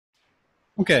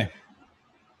Okay,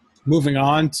 moving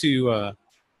on to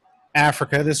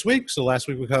Africa this week. So last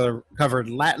week we covered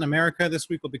Latin America. This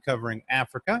week we'll be covering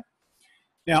Africa.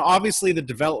 Now, obviously, the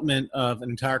development of an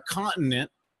entire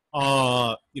continent, we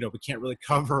can't really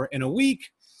cover in a week.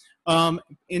 And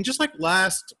just like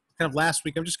last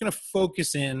week, I'm just going to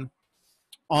focus in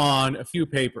on a few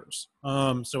papers.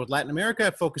 So with Latin America,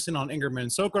 I focus in on Ingerman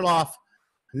and Sokolov.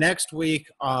 Next week,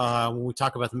 when we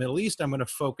talk about the Middle East, I'm going to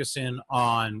focus in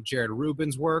on Jared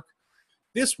Rubin's work.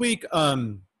 This week,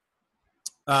 we're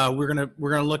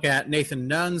gonna look at Nathan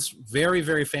Nunn's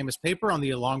very famous paper on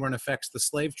the long run effects of the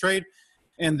slave trade,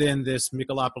 and then this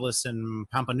Mikolopoulos and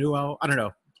Pampanou, I don't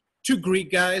know, two Greek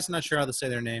guys, not sure how to say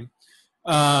their name,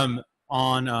 on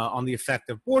the effect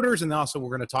of borders, and also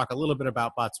we're going to talk a little bit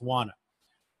about Botswana.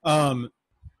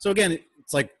 So again,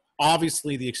 it's like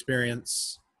obviously the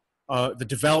experience, the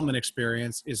development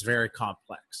experience is very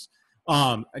complex.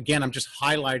 Again, I'm just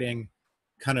highlighting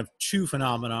kind of two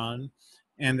phenomenon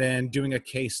and then doing a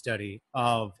case study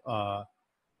of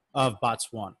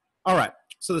Botswana. All right,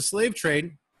 so the slave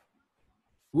trade,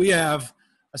 we have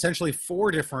essentially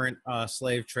four different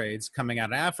slave trades coming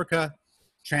out of Africa,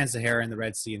 Trans-Saharan, the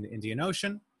Red Sea, and the Indian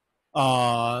Ocean.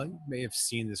 You may have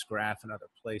seen this graph in other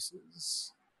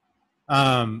places.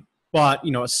 But,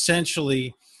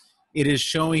 essentially it is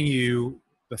showing you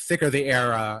the thicker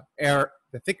the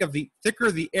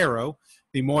thicker the arrow,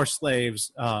 the more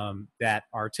slaves that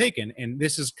are taken. And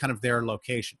this is kind of their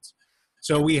locations.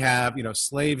 So we have,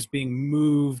 slaves being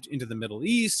moved into the Middle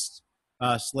East,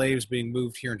 slaves being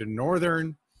moved here into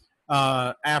northern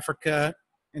Africa.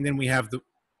 And then we have the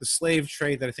slave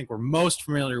trade that I think we're most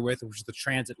familiar with, which is the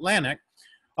transatlantic,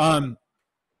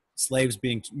 slaves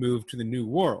being moved to the New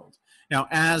World. Now,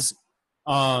 as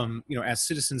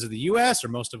citizens of the U.S., or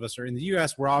most of us are in the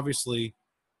U.S., we're obviously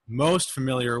most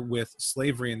familiar with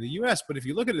slavery in the U.S., but if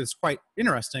you look at it, it's quite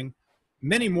interesting.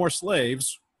 Many more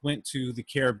slaves went to the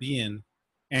Caribbean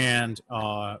and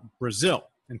Brazil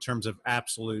in terms of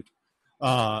absolute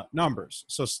numbers.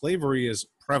 So slavery is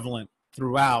prevalent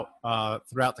throughout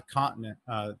the continent,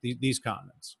 these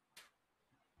continents.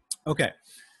 Okay,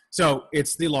 so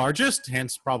it's the largest,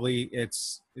 hence probably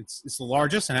it's the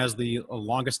largest and has the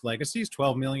longest legacies,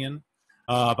 12 million,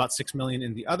 about 6 million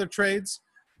in the other trades.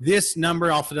 This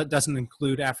number also doesn't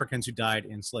include Africans who died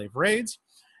in slave raids.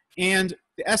 And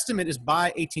the estimate is by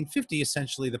 1850,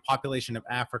 essentially the population of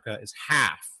Africa is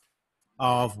half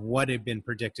of what had been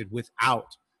predicted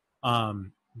without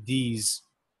these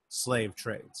slave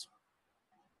trades.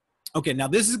 Okay, now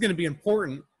this is going to be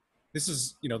important. This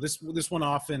is, this one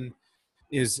often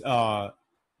is a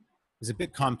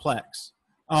bit complex.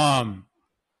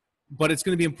 But it's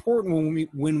going to be important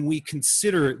when we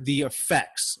consider the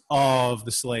effects of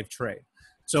the slave trade.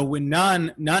 So when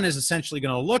Nunn is essentially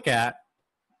going to look at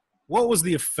what was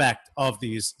the effect of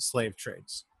these slave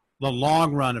trades, the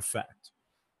long run effect.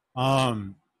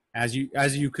 As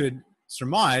you could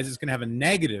surmise, it's going to have a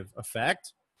negative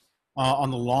effect on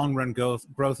the long run growth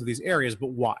of these areas,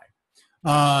 but why?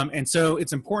 And so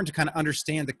it's important to kind of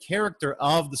understand the character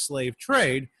of the slave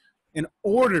trade in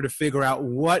order to figure out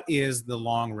what is the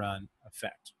long run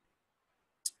effect.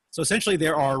 So essentially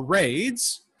there are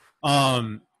raids,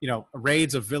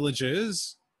 raids of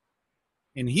villages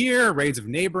in here, raids of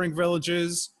neighboring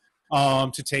villages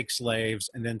to take slaves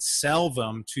and then sell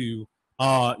them to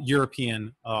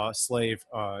European slave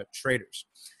traders.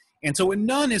 And so what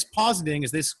Nunn is positing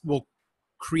is this will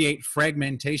create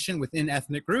fragmentation within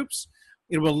ethnic groups.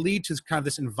 It will lead to kind of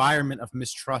this environment of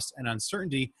mistrust and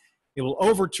uncertainty. It will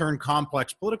overturn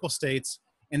complex political states,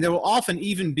 and there will often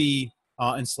even be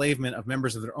enslavement of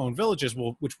members of their own villages,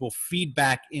 which will feed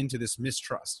back into this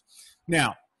mistrust.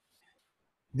 Now,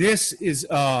 this is,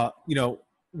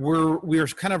 we're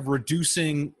kind of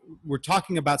reducing, we're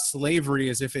talking about slavery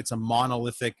as if it's a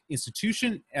monolithic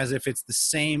institution, as if it's the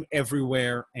same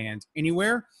everywhere and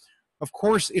anywhere. Of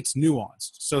course, it's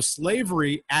nuanced. So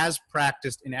slavery as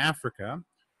practiced in Africa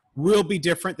will be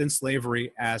different than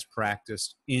slavery as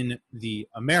practiced in the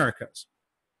Americas.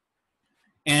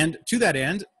 And to that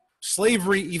end,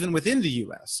 slavery even within the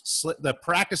U.S., the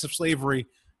practice of slavery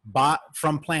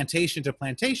from plantation to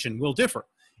plantation will differ.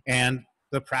 And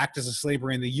the practice of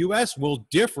slavery in the U.S. will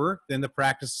differ than the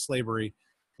practice of slavery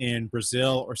in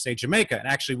Brazil or, say, Jamaica. And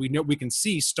actually, we can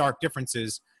see stark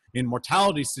differences in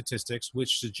mortality statistics,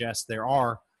 which suggest there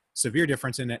are severe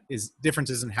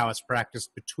differences in how it's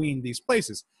practiced between these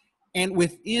places. And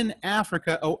within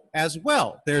Africa as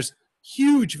well, there's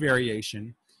huge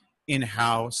variation in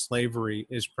how slavery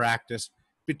is practiced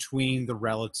between the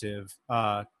relative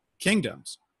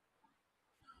kingdoms.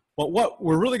 But what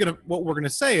we're going to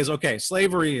say is, okay,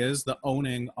 slavery is the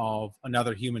owning of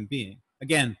another human being.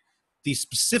 Again, the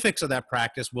specifics of that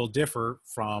practice will differ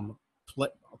from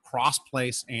across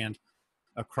place and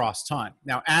across time.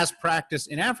 Now, as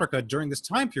practiced in Africa during this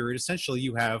time period, essentially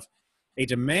you have a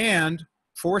demand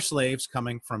for slaves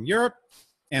coming from Europe,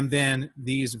 and then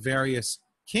these various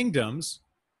kingdoms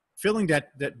filling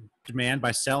that demand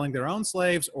by selling their own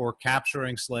slaves or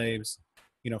capturing slaves,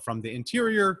 from the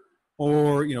interior,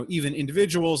 or even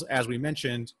individuals, as we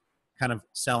mentioned, kind of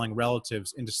selling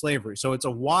relatives into slavery. So it's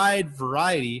a wide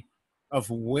variety of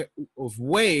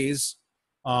ways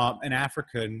an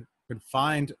African could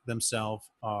find themselves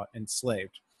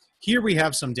enslaved. Here we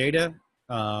have some data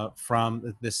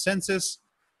from the census.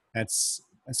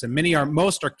 So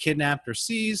most are kidnapped or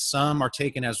seized. Some are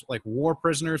taken as like war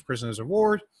prisoners of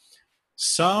war.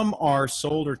 Some are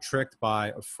sold or tricked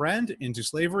by a friend into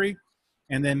slavery,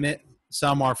 and then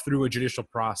some are through a judicial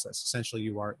process. Essentially,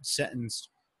 you are sentenced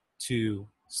to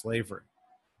slavery.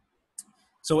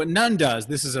 So what Nunn does,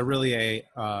 this is really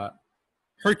a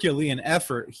Herculean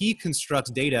effort. He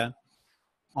constructs data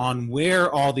on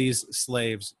where all these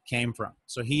slaves came from.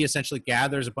 So he essentially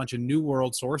gathers a bunch of New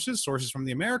World sources from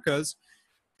the Americas,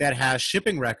 that has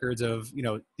shipping records of,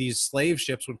 these slave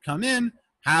ships would come in,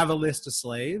 have a list of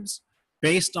slaves.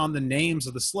 Based on the names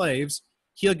of the slaves,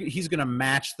 he's going to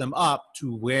match them up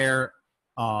to where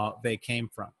they came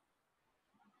from.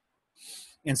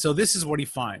 And so this is what he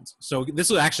finds. So this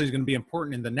is actually going to be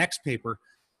important in the next paper.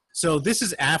 So this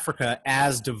is Africa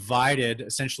as divided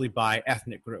essentially by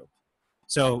ethnic group.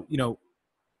 So,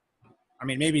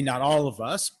 maybe not all of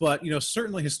us, but,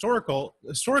 certainly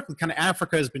historically kind of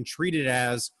Africa has been treated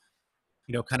as,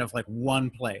 kind of like one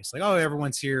place. Like, oh,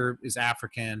 everyone's here is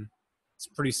African. It's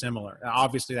pretty similar.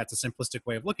 Obviously, that's a simplistic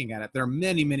way of looking at it. There are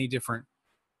many, many different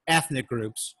ethnic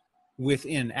groups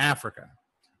within Africa.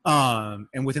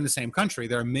 And within the same country,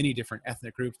 there are many different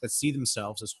ethnic groups that see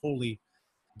themselves as wholly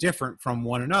different from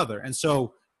one another. And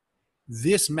so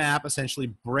this map essentially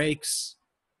breaks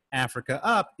Africa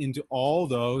up into all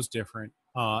those different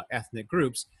ethnic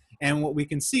groups. And what we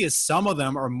can see is some of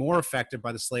them are more affected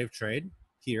by the slave trade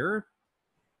here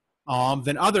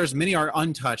than others. Many are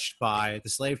untouched by the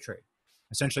slave trade.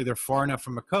 Essentially, they're far enough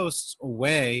from the coasts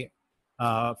away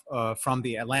from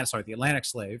the Atlantic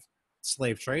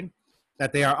slave trade,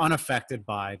 that they are unaffected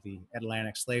by the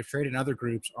Atlantic slave trade, and other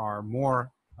groups are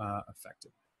more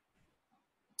affected.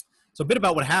 So a bit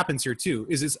about what happens here too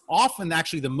is it's often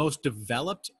actually the most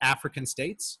developed African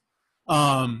states,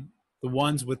 the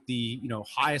ones with the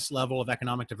highest level of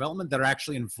economic development, that are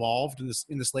actually involved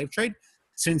in the slave trade,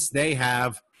 since they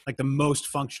have like the most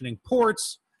functioning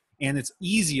ports, and it's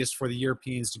easiest for the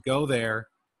Europeans to go there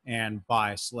and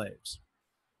buy slaves.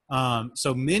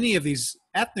 So many of these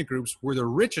ethnic groups were the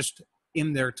richest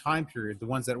in their time period, the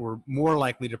ones that were more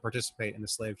likely to participate in the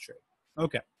slave trade.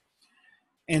 Okay.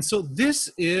 And so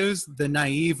this is the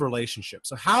naive relationship.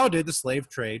 So how did the slave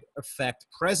trade affect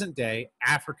present day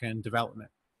African development?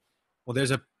 Well,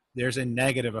 there's a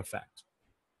negative effect.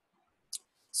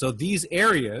 So these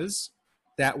areas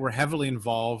that were heavily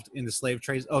involved in the slave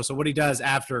trade. So what he does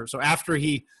after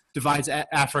he divides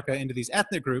Africa into these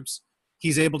ethnic groups,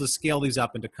 he's able to scale these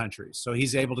up into countries. So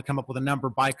he's able to come up with a number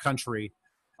by country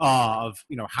of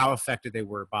how affected they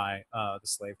were by the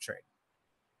slave trade.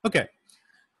 Okay.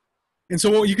 And so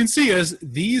what you can see is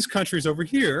these countries over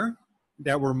here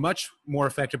that were much more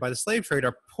affected by the slave trade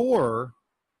are poorer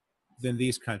than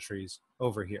these countries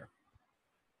over here.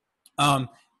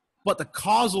 But the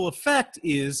causal effect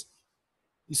is,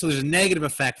 so there's a negative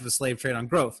effect of the slave trade on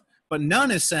growth. But Nunn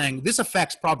is saying this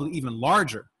affect's probably even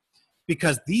larger,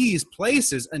 because these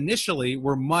places initially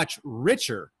were much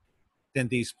richer than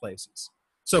these places.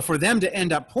 So for them to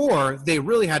end up poor, they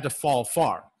really had to fall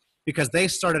far, because they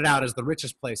started out as the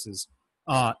richest places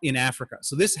in Africa.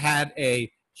 So this had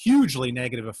a hugely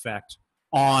negative effect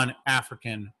on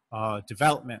African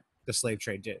development, the slave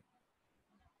trade did.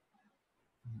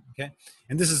 Okay,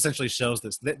 and this essentially shows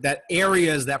this, that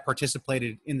areas that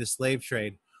participated in the slave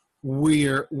trade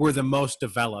were the most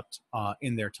developed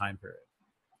in their time period.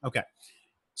 Okay,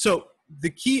 so the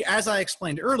key, as I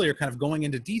explained earlier, kind of going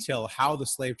into detail how the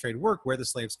slave trade worked, where the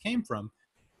slaves came from,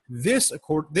 this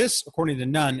according to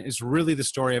Nunn, is really the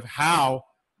story of how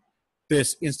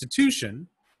this institution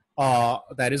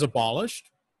that is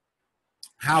abolished,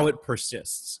 how it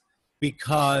persists,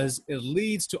 because it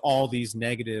leads to all these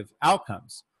negative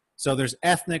outcomes. So there's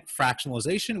ethnic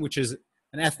fractionalization, which is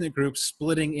an ethnic group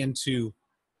splitting into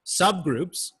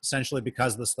subgroups, essentially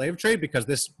because of the slave trade, because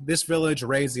this village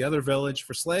raised the other village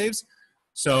for slaves.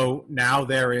 So now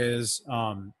there is,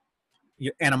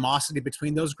 animosity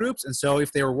between those groups. And so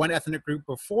if they were one ethnic group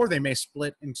before, they may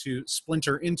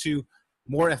splinter into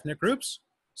more ethnic groups.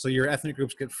 So your ethnic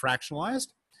groups get fractionalized.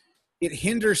 It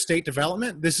hinders state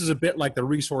development. This is a bit like the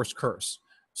resource curse.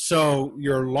 So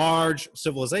your large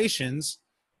civilizations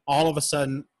all of a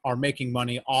sudden are making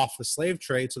money off the slave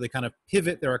trade. So they kind of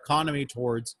pivot their economy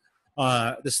towards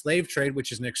the slave trade,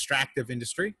 which is an extractive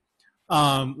industry,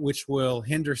 which will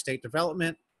hinder state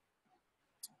development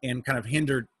and kind of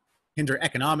hinder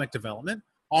economic development.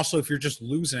 Also, if you're just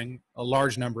losing a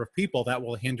large number of people, that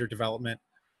will hinder development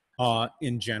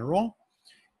in general.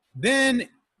 Then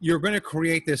you're going to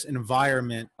create this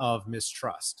environment of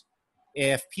mistrust.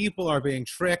 If people are being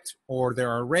tricked or there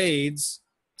are raids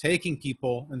taking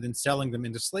people and then selling them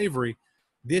into slavery,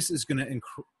 this is going to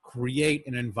create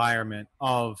an environment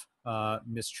of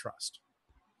mistrust.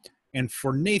 And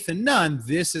for Nathan Nunn,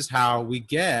 this is how we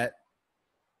get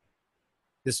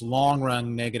this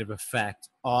long-run negative effect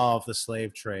of the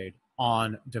slave trade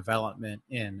on development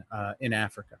in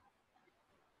Africa.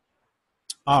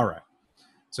 All right.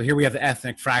 So here we have the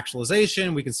ethnic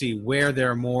fractionalization. We can see where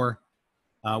there's more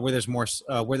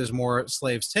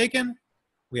slaves taken.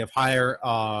 We have higher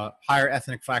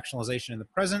ethnic fractionalization in the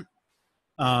present.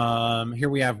 Here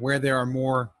we have where there are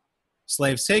more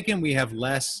slaves taken. We have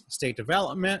less state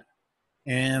development.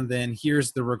 And then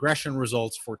here's the regression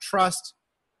results for trust.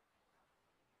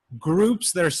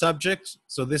 Groups that are subject.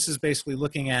 So this is basically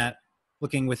looking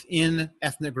within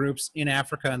ethnic groups in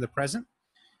Africa in the present.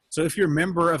 So if you're a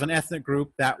member of an ethnic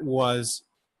group that was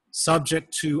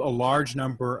subject to a large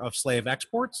number of slave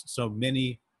exports, so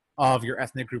many of your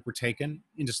ethnic group were taken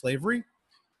into slavery,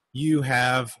 you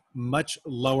have much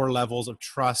lower levels of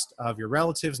trust of your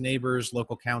relatives, neighbors,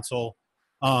 local council,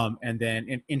 and then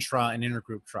in intra and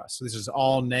intergroup trust. So this is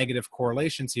all negative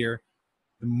correlations here.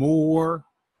 The more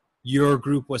your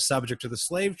group was subject to the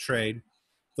slave trade,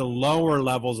 the lower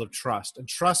levels of trust. And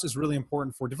trust is really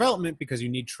important for development because you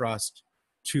need trust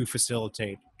to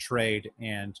facilitate trade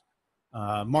and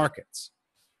markets.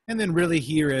 And then really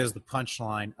here is the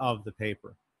punchline of the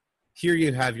paper. Here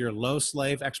you have your low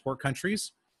slave export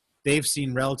countries. They've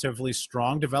seen relatively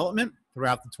strong development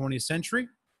throughout the 20th century.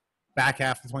 Back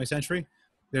half of the 20th century,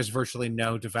 there's virtually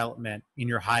no development in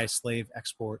your high slave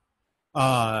export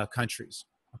countries.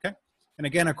 Okay. And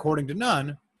again, according to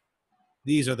Nunn,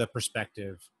 these are the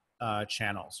perspective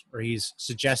channels, or he's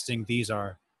suggesting these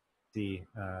are the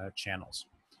channels.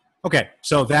 Okay,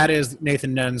 so that is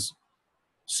Nathan Nunn's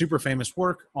super famous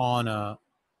work on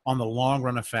the long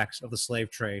run effects of the slave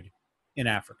trade in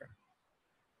Africa.